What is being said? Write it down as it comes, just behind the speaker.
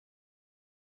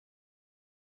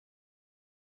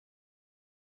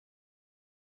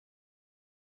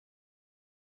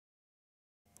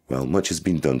While much has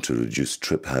been done to reduce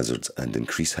trip hazards and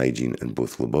increase hygiene in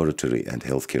both laboratory and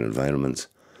healthcare environments,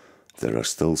 there are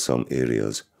still some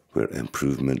areas where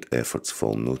improvement efforts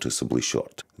fall noticeably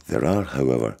short. There are,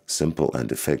 however, simple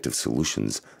and effective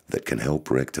solutions that can help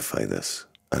rectify this.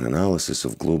 An analysis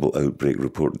of global outbreak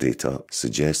report data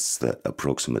suggests that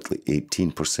approximately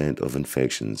 18% of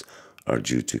infections are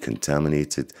due to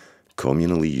contaminated,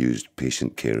 communally used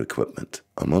patient care equipment.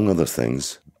 Among other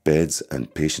things, beds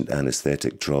and patient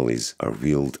anaesthetic trolleys are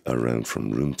wheeled around from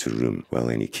room to room, while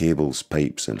any cables,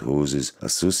 pipes and hoses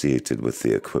associated with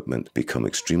the equipment become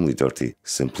extremely dirty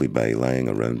simply by lying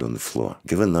around on the floor.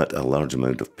 Given that a large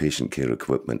amount of patient care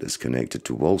equipment is connected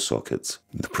to wall sockets,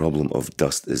 the problem of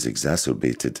dust is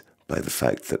exacerbated by the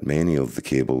fact that many of the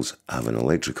cables have an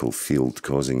electrical field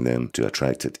causing them to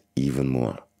attract it even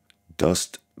more.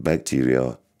 Dust,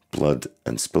 bacteria, blood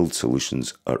and spilled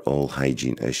solutions are all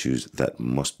hygiene issues that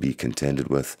must be contended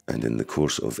with, and in the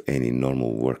course of any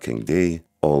normal working day,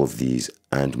 all of these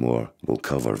and more will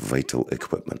cover vital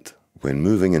equipment. When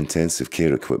moving intensive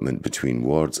care equipment between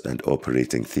wards and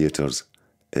operating theatres,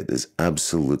 it is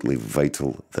absolutely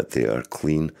vital that they are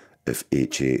clean if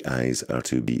HAIs are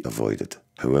to be avoided.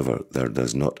 However, there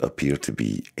does not appear to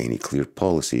be any clear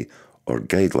policy or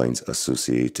guidelines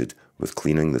associated with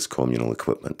cleaning this communal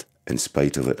equipment, in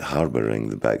spite of it harbouring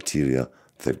the bacteria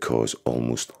that cause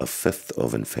almost a fifth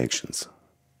of infections.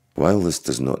 While this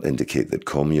does not indicate that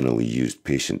communally used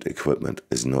patient equipment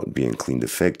is not being cleaned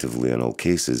effectively in all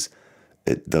cases,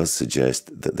 it does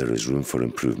suggest that there is room for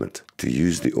improvement. To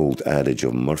use the old adage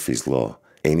of Murphy's Law,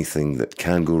 anything that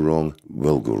can go wrong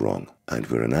will go wrong, and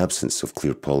where an absence of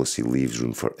clear policy leaves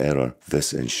room for error,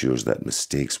 this ensures that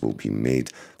mistakes will be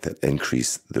made that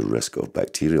increase the risk of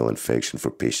bacterial infection for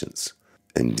patients.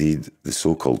 Indeed, the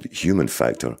so-called human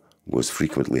factor was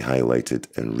frequently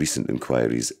highlighted in recent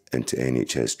inquiries into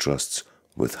NHS trusts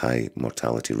with high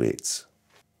mortality rates.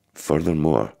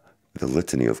 Furthermore, the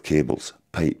litany of cables,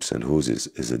 pipes and hoses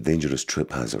is a dangerous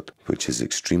trip hazard, which is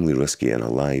extremely risky in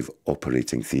a live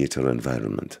operating theatre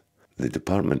environment. The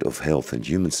Department of Health and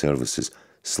Human Services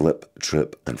Slip,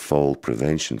 Trip and Fall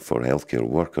Prevention for Healthcare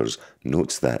Workers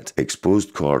notes that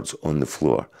exposed cords on the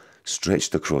floor,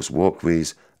 stretched across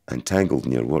walkways and tangled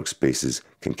near workspaces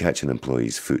can catch an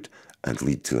employee's foot and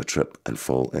lead to a trip and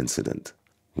fall incident.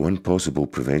 One possible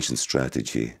prevention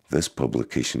strategy this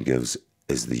publication gives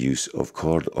is the use of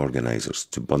cord organizers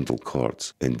to bundle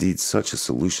cords. Indeed, such a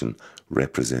solution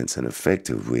represents an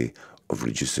effective way of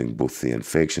reducing both the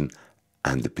infection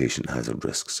and the patient hazard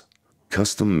risks.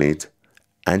 Custom-made,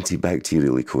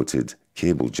 antibacterially coated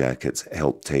cable jackets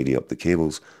help tidy up the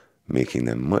cables, making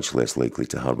them much less likely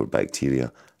to harbour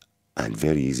bacteria and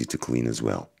very easy to clean as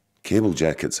well. Cable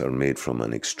jackets are made from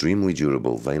an extremely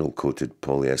durable vinyl-coated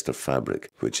polyester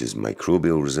fabric, which is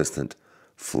microbial resistant,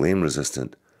 flame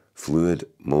resistant, fluid,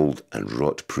 mold and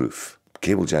rot proof.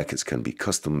 Cable jackets can be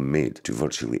custom made to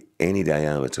virtually any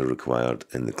diameter required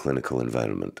in the clinical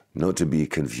environment. Not to be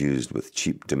confused with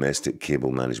cheap domestic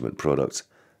cable management products,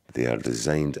 they are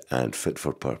designed and fit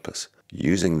for purpose.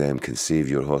 Using them can save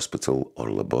your hospital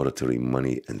or laboratory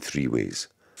money in 3 ways.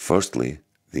 Firstly,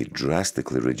 they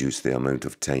drastically reduce the amount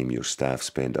of time your staff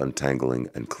spend untangling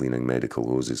and cleaning medical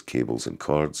hoses, cables and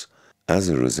cords. As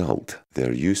a result,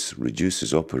 their use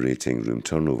reduces operating room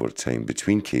turnover time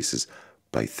between cases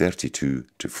by 32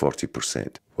 to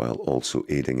 40%, while also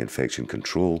aiding infection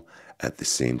control at the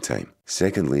same time.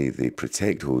 Secondly, they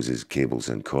protect hoses, cables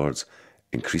and cords,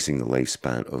 increasing the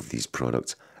lifespan of these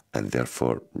products and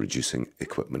therefore reducing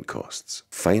equipment costs.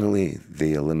 Finally,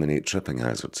 they eliminate tripping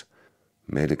hazards.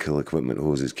 Medical equipment,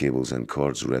 hoses, cables and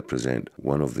cords represent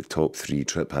one of the top 3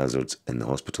 trip hazards in the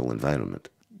hospital environment.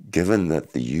 Given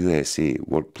that the USA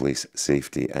Workplace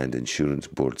Safety and Insurance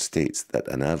Board states that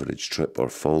an average trip or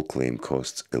fall claim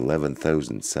costs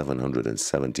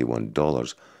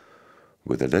 $11,771,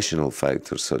 with additional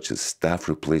factors such as staff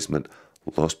replacement,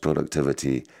 lost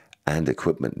productivity and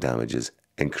equipment damages,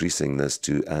 increasing this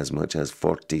to as much as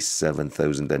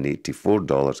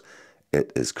 $47,084,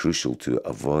 it is crucial to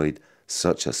avoid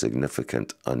such a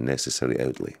significant unnecessary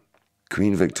outlay.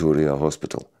 Queen Victoria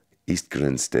Hospital, East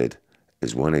Grinstead,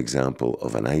 is one example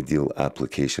of an ideal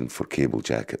application for cable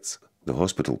jackets. The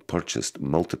hospital purchased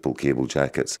multiple cable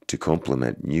jackets to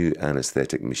complement new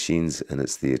anaesthetic machines in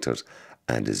its theatres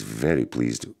and is very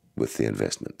pleased with the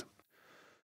investment.